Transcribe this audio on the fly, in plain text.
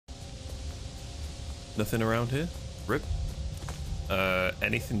Nothing around here? Rip.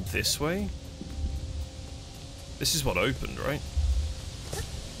 Anything this way? This is what opened, right?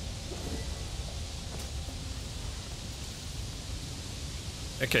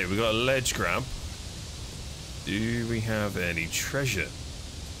 Okay, we got a ledge grab. Do we have any treasure?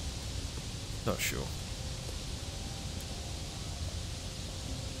 Not sure.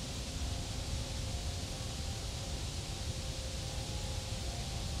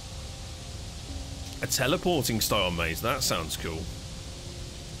 A teleporting style maze, that sounds cool.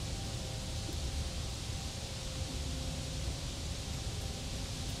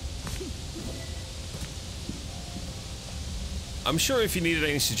 I'm sure if you needed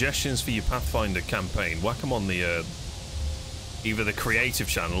any suggestions for your Pathfinder campaign, whack them on the either the creative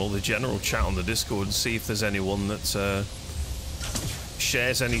channel or the general chat on the Discord and see if there's anyone that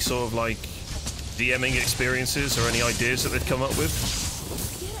shares any sort of like DMing experiences or any ideas that they've come up with.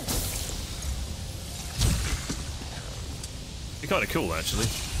 Be kind of cool, actually.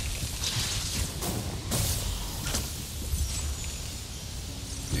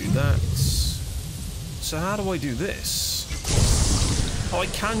 Do that. So how do I do this? Oh, I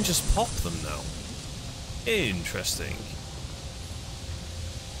can just pop them now. Interesting.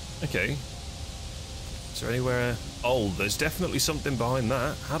 Okay. Is there anywhere... Oh, there's definitely something behind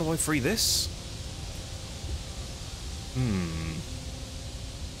that. How do I free this?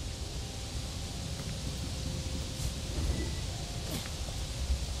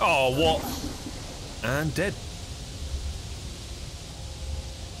 Oh, what? And dead.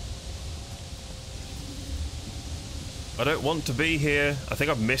 I don't want to be here. I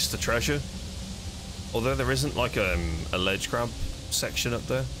think I've missed the treasure. Although there isn't like a ledge grab section up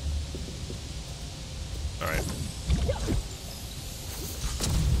there. Alright.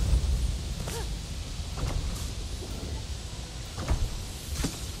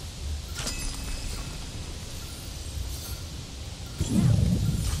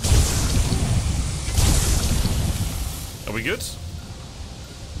 Are we good?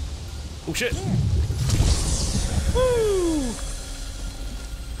 Oh shit! Woo!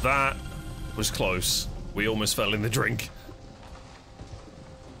 That was close. We almost fell in the drink.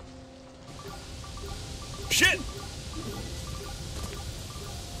 Shit!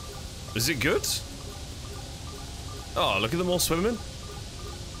 Is it good? Oh, look at them all swimming.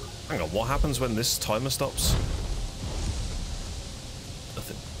 Hang on, what happens when this timer stops?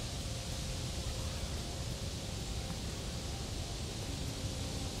 Nothing.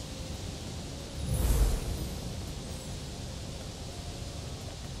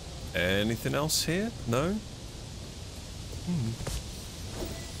 Anything else here? No?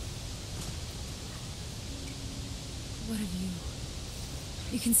 What of you?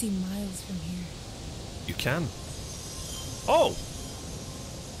 You can see miles from here. You can. Oh!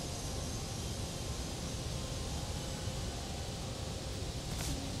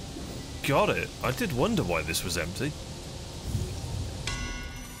 Got it. I did wonder why this was empty.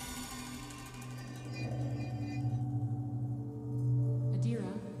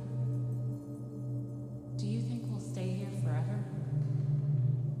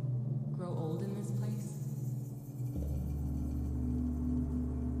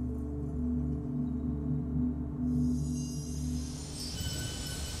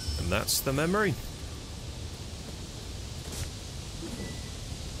 That's the memory.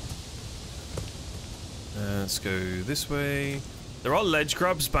 Let's go this way. There are ledge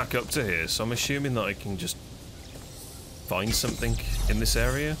grabs back up to here, so I'm assuming that I can just find something in this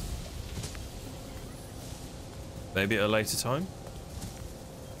area. Maybe at a later time.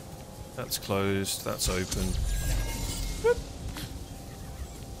 That's closed. That's open. Whoop.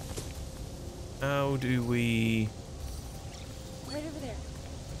 How do we... Right over there.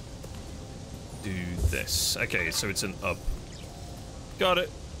 Do this. Okay, so it's an up. Got it.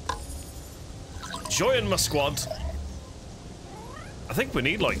 Join my squad. I think we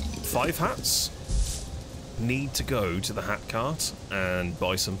need like 5 hats. Need to go to the hat cart and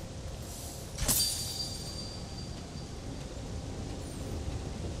buy some.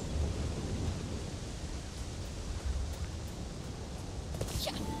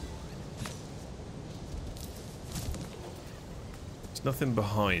 There's nothing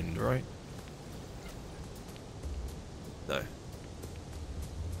behind, right? No.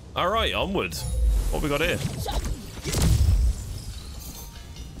 Alright, onward. What we got here?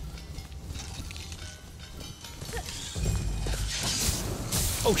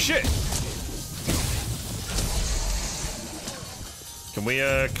 Oh shit! Can we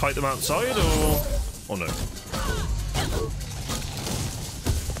kite them outside or no?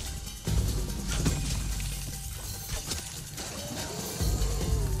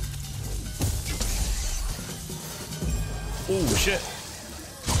 Oh, shit.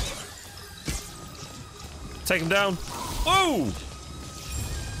 Take him down. Whoa!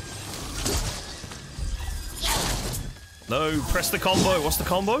 No, press the combo. What's the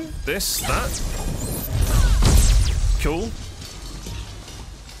combo? This, that. Cool.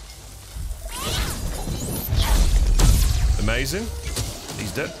 Amazing.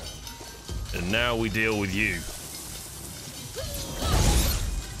 He's dead. And now we deal with you.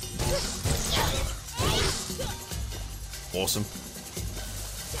 Awesome.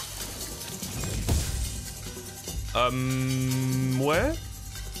 Where?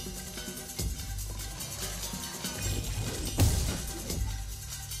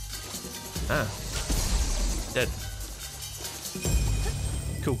 Ah. Dead.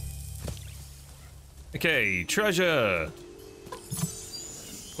 Cool. Okay, treasure.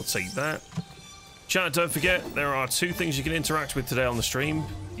 We'll take that. Chat, don't forget, there are 2 things you can interact with today on the stream.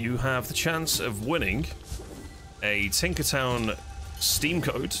 You have the chance of winning a Tinkertown Steam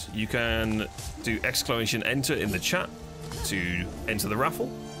code. You can do !enter in the chat to enter the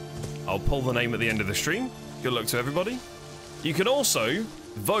raffle. I'll pull the name at the end of the stream. Good luck to everybody. You can also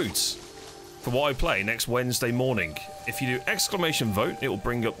vote for what I play next Wednesday morning. If you do !vote, it will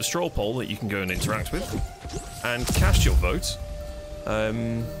bring up the straw poll that you can go and interact with and cast your vote.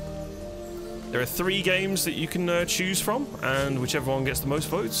 There are 3 games that you can choose from, and whichever one gets the most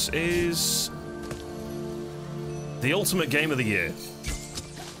votes is the ultimate game of the year.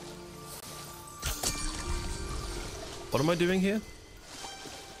 What am I doing here?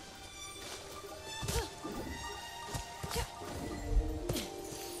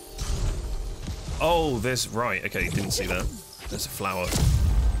 Oh, there's... right, okay, didn't see that. There's a flower.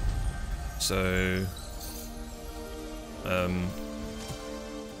 So...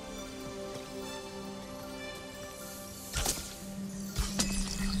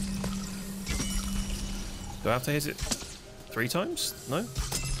 do I have to hit it 3 times? No?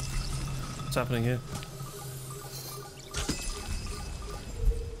 What's happening here?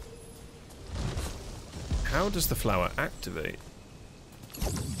 How does the flower activate?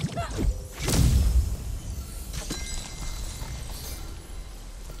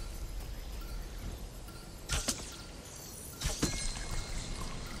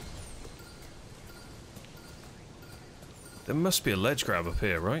 There must be a ledge grab up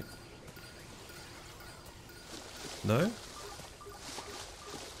here, right? No?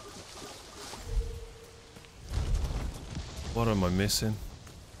 What am I missing?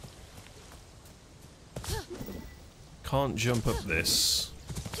 Can't jump up this.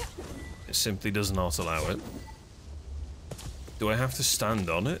 It simply does not allow it. Do I have to stand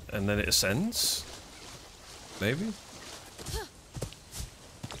on it and then it ascends? Maybe?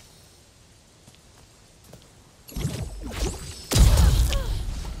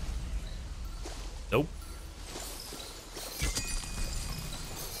 Nope.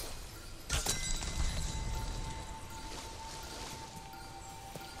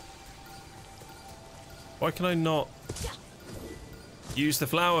 Why can I not use the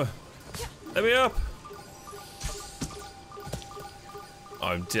flower? Let me up!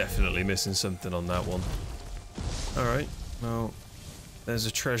 I'm definitely missing something on that one. Alright, well, there's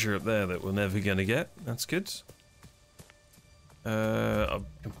a treasure up there that we're never gonna get. That's good. I've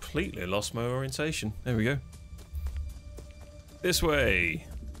completely lost my orientation. There we go. This way.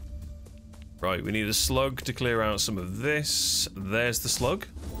 Right, we need a slug to clear out some of this. There's the slug.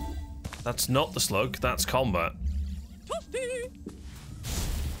 That's not the slug, that's combat. Toasty!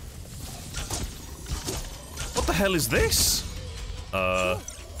 What the hell is this?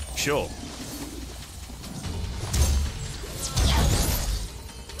 Sure.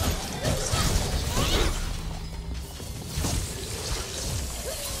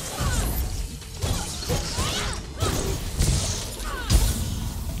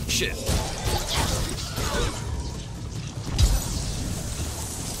 Shit.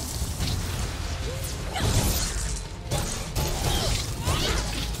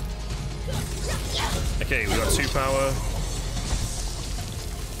 Okay, we got 2 power.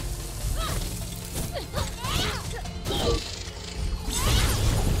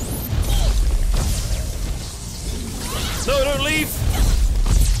 No, don't leave!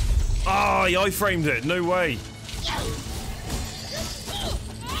 Ah, I framed it. No way.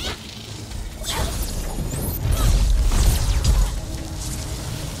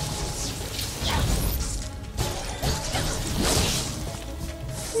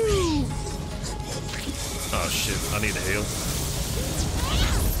 Oh shit, I need a heal.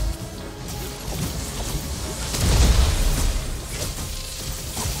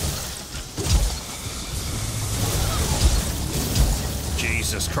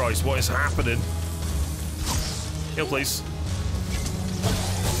 Jesus Christ, what is happening? Heal, please.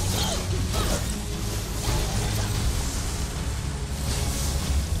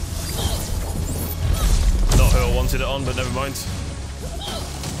 wanted it on, but never mind.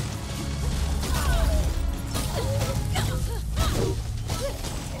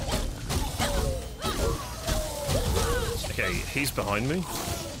 Okay, he's behind me.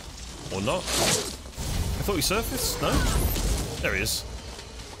 Or not. I thought he surfaced? No? There he is.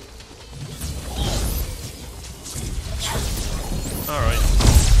 Alright.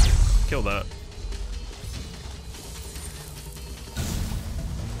 Kill that.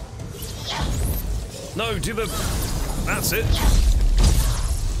 No, do the... That's it.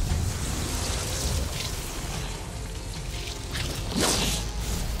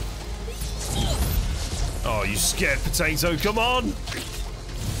 Oh, you scared potato, come on!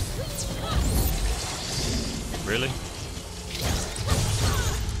 Really?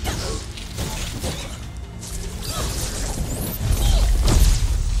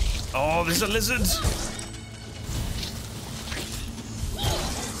 Oh, there's a lizard!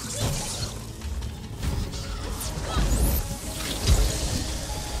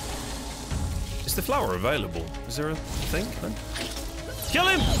 Is the flower available? Is there a thing? No? Kill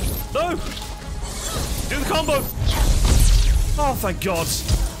him! No! Do the combo! Oh, thank God!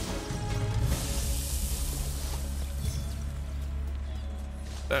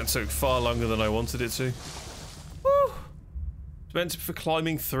 That took far longer than I wanted it to. Woo! It's meant to be for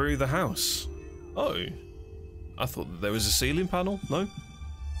climbing through the house. Oh. I thought that there was a ceiling panel. No?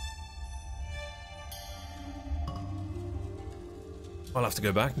 I'll have to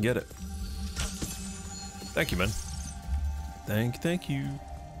go back and get it. Thank you, man. Thank you.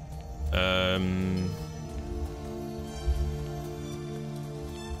 Alright.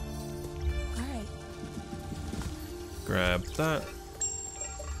 Grab that.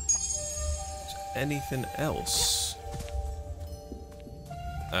 Is there anything else?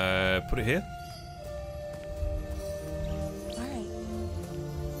 Put it here. Alright.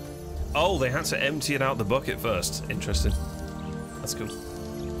 Oh, they had to empty it out the bucket first. Interesting. That's cool.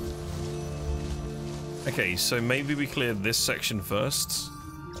 Okay, so maybe we clear this section first.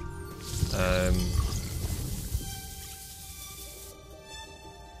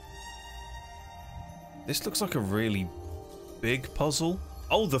 This looks like a really big puzzle.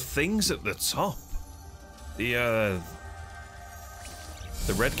 Oh, the things at the top. The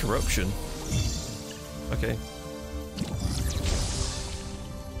red corruption. Okay.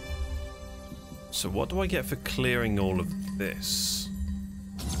 So what do I get for clearing all of this?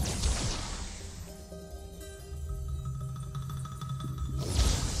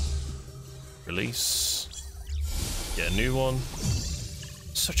 Release. Get a new one.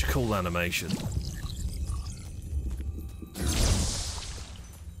 Such a cool animation.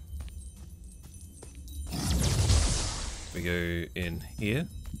 We go in here.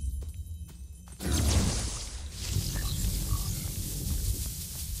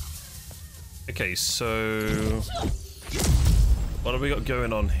 Okay, so what have we got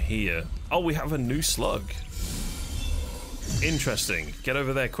going on here? Oh, we have a new slug. Interesting. Get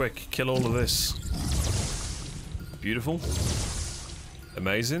over there quick. Kill all of this. Beautiful.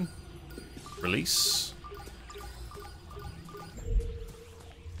 Amazing. Release.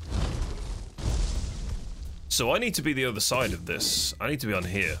 So I need to be the other side of this. I need to be on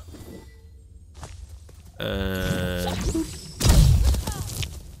here.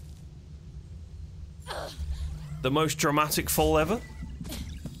 The most dramatic fall ever.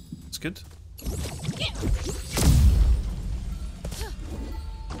 That's good.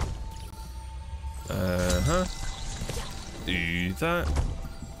 Do that.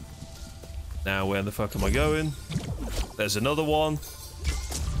 Now where the fuck am I going? There's another one.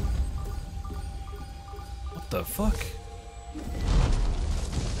 What the fuck?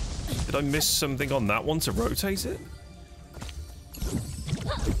 Did I miss something on that one to rotate it?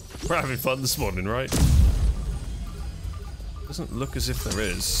 We're having fun this morning, right? Doesn't look as if there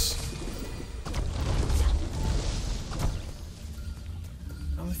is.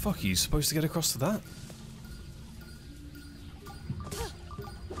 How the fuck are you supposed to get across to that?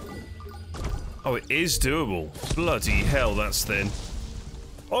 Oh, it is doable. Bloody hell, that's thin.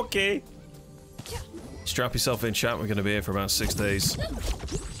 Okay. Strap yourself in, chat. We're going to be here for about 6 days.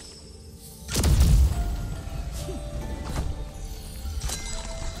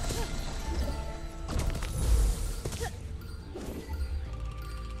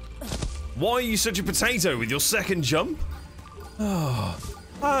 Why are you such a potato with your second jump? Oh,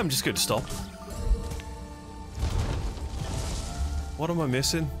 I'm just going to stop. What am I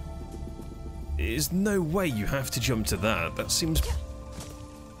missing? There's no way you have to jump to that. That seems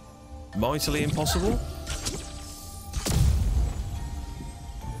mightily impossible.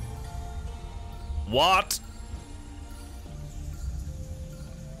 What?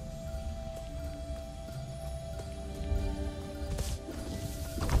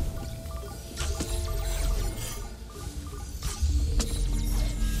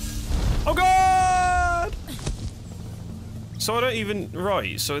 Oh god! So I don't even...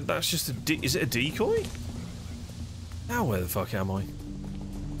 Right, so that's just a... Is it a decoy? Now where the fuck am I?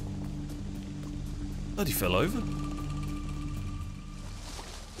 Bloody fell over.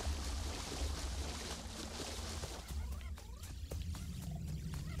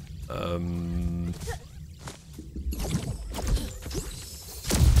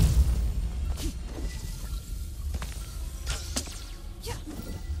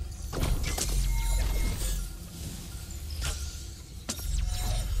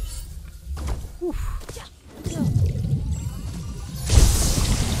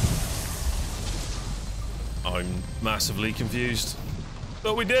 I'm massively confused.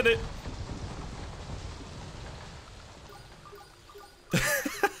 But we did it!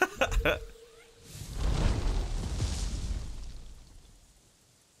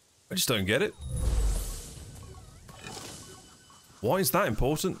 I just don't get it. Why is that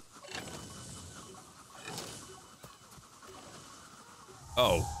important?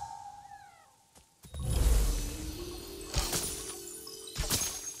 Oh.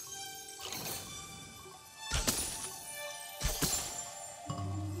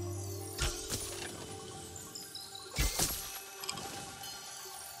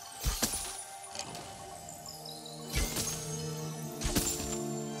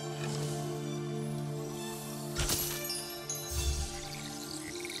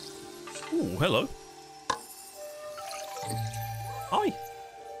 Ooh, hello. Hi.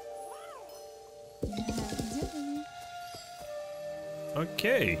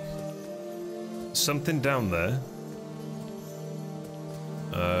 Okay. Something down there.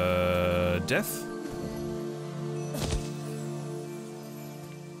 Death?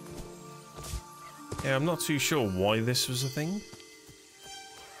 Yeah, I'm not too sure why this was a thing.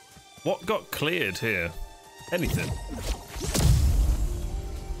 What got cleared here? Anything?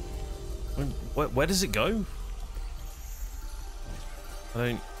 Where does it go?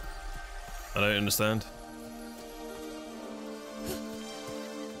 I don't understand.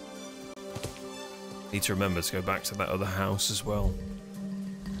 Need to remember to go back to that other house as well.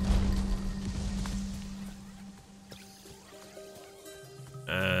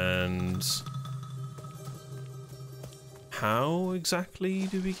 And how exactly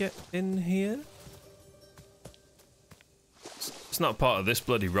do we get in here? It's not part of this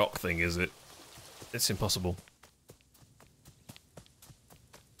bloody rock thing, is it? It's impossible.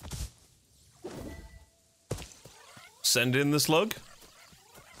 Send in the slug?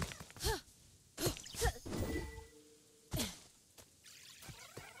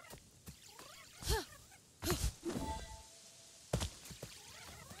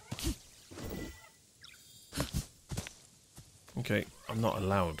 Okay, I'm not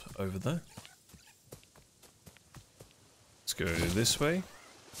allowed over there. Let's go this way.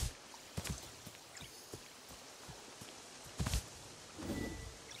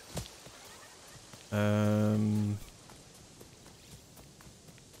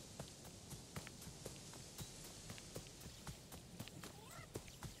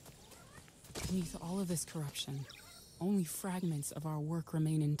 Beneath all of this corruption, only fragments of our work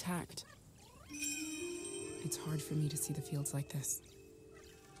remain intact. It's hard for me to see the fields like this.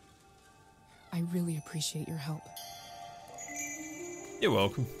 I really appreciate your help. You're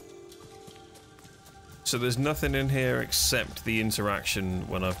welcome. So there's nothing in here except the interaction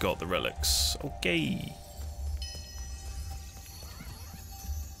when I've got the relics. Okay.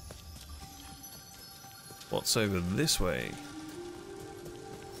 What's over this way?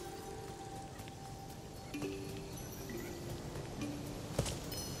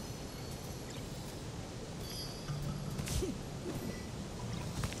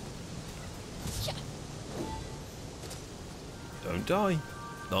 Don't die.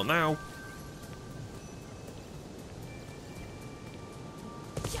 Not now.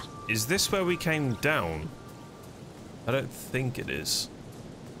 Is this where we came down? I don't think it is.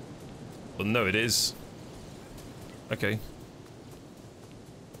 Well, no, it is. Okay.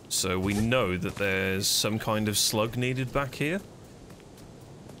 So we know that there's some kind of slug needed back here.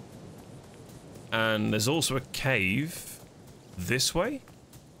 And there's also a cave this way,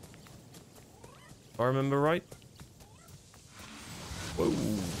 if I remember right. Whoa.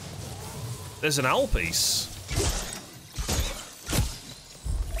 There's an owl piece.